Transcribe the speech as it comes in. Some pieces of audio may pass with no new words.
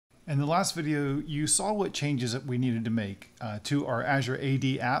In the last video, you saw what changes that we needed to make to our Azure AD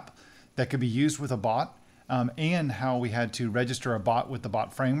app that could be used with a bot, and how we had to register a bot with the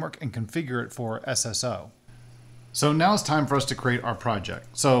bot framework and configure it for SSO. So now it's time for us to create our project.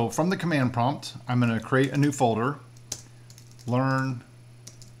 So from the command prompt, I'm going to create a new folder, learn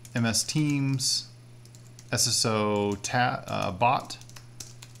MS Teams, SSO bot,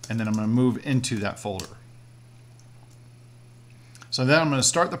 and then I'm going to move into that folder. So then I'm going to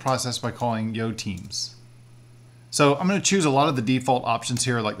start the process by calling Yo Teams. So I'm going to choose a lot of the default options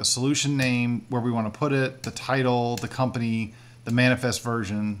here, like the solution name, where we want to put it, the title, the company, the manifest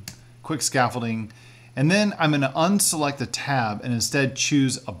version, quick scaffolding. And then I'm going to unselect the tab and instead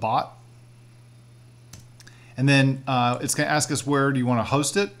choose a bot. And then it's going to ask us where do you want to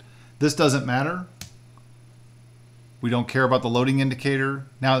host it. This doesn't matter. We don't care about the loading indicator.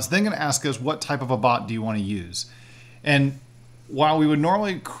 Now it's then going to ask us what type of a bot do you want to use. And while we would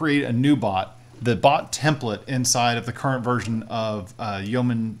normally create a new bot, the bot template inside of the current version of the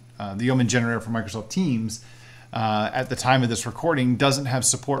Yeoman generator for Microsoft Teams at the time of this recording doesn't have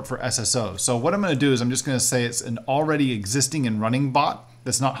support for SSO. So what I'm going to do is I'm just going to say it's an already existing and running bot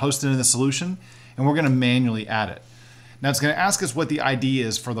that's not hosted in the solution, and we're going to manually add it. Now it's going to ask us what the ID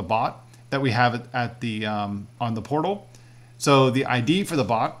is for the bot that we have at the on the portal. So the ID for the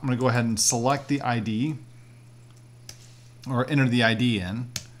bot, I'm going to go ahead and select the ID or enter the ID in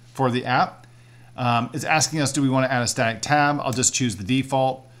for the app. It's asking us, do we want to add a static tab? I'll just choose the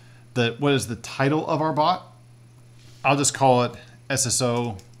default. What is the title of our bot? I'll just call it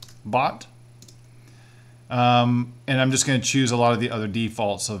SSO bot. And I'm just going to choose a lot of the other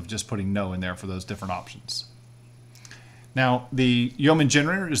defaults of just putting no in there for those different options. Now the Yeoman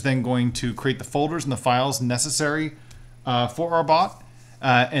generator is then going to create the folders and the files necessary for our bot.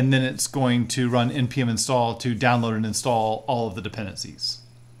 And then it's going to run npm install to download and install all of the dependencies.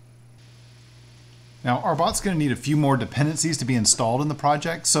 Now our bot's going to need a few more dependencies to be installed in the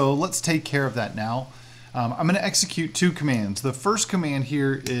project, so let's take care of that now. I'm going to execute two commands. The first command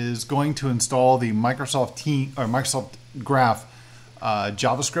here is going to install the Microsoft Graph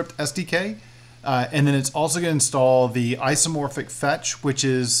JavaScript SDK, and then it's also going to install the isomorphic fetch, which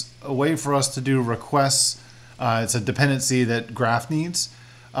is a way for us to do requests. It's a dependency that Graph needs,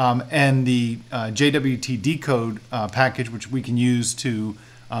 and the JWT decode package, which we can use to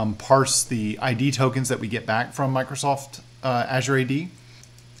parse the ID tokens that we get back from Microsoft Azure AD.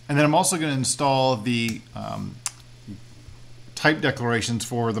 And then I'm also going to install the type declarations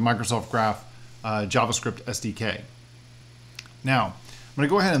for the Microsoft Graph JavaScript SDK. Now, I'm going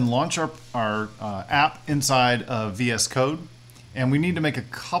to go ahead and launch our app inside of VS Code. And we need to make a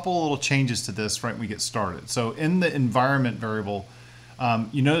couple little changes to this right when we get started. So in the environment variable,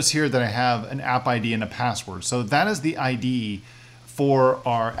 you notice here that I have an app ID and a password. So that is the ID for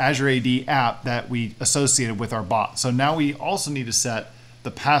our Azure AD app that we associated with our bot. So now we also need to set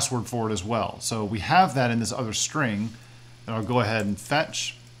the password for it as well. So we have that in this other string that I'll go ahead and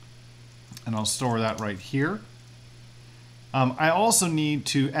fetch, and I'll store that right here. I also need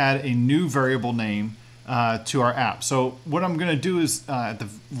to add a new variable name to our app. So what I'm going to do is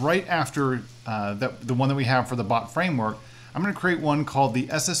right after the one that we have for the bot framework, I'm going to create one called the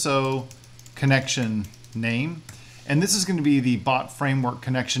SSO connection name. And this is going to be the bot framework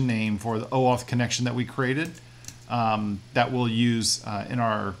connection name for the OAuth connection that we created that we'll use in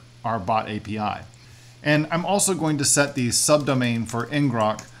our bot API. And I'm also going to set the subdomain for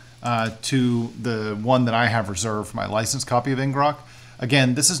ngrok to the one that I have reserved for my licensed copy of ngrok.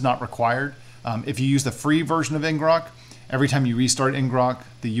 Again, this is not required. If you use the free version of ngrok, every time you restart ngrok,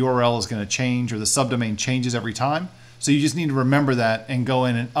 the URL is going to change, or the subdomain changes every time. So you just need to remember that and go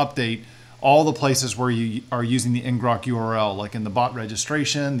in and update all the places where you are using the ngrok URL, like in the bot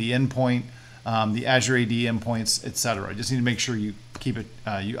registration, the endpoint, the Azure AD endpoints, etc. Just need to make sure you keep it,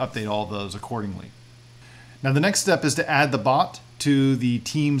 you update all those accordingly. Now the next step is to add the bot to the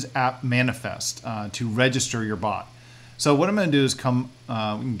Teams app manifest to register your bot. So what I'm going to do is we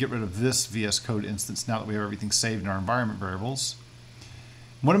can get rid of this VS Code instance now that we have everything saved in our environment variables.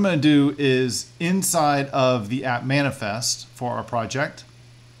 What I'm going to do is inside of the app manifest for our project,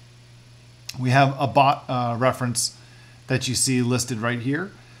 we have a bot reference that you see listed right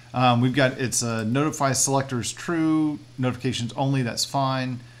here. We've got it's notify selectors true, notifications only, that's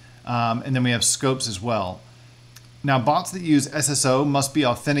fine. And then we have scopes as well. Now, bots that use SSO must be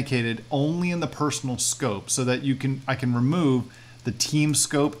authenticated only in the personal scope, so that I can remove the team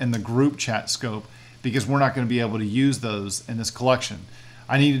scope and the group chat scope, because we're not going to be able to use those in this collection.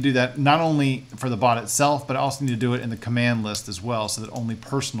 I need to do that not only for the bot itself, but I also need to do it in the command list as well, so that only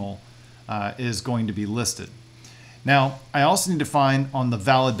personal is going to be listed. Now, I also need to find on the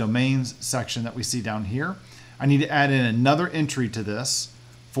valid domains section that we see down here, I need to add in another entry to this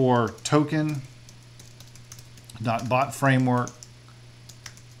for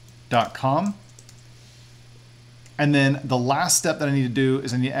token.botframework.com. And then the last step that I need to do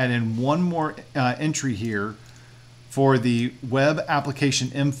is I need to add in one more entry here for the web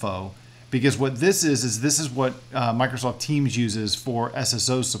application info, because what this is what Microsoft Teams uses for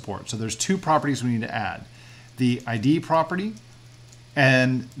SSO support. So there's two properties we need to add. The ID property,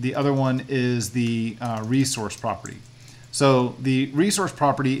 and the other one is the resource property. So the resource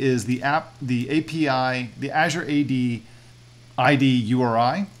property is the API, the Azure AD ID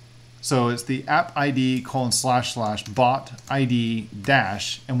URI. So it's the app ID : bot ID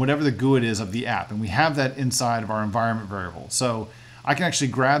dash, and whatever the GUID is of the app. And we have that inside of our environment variable. So I can actually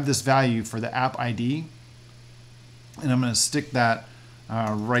grab this value for the app ID, and I'm going to stick that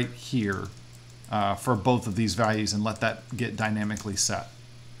right here for both of these values and let that get dynamically set.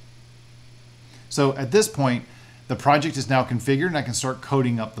 So at this point, the project is now configured and I can start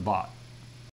coding up the bot.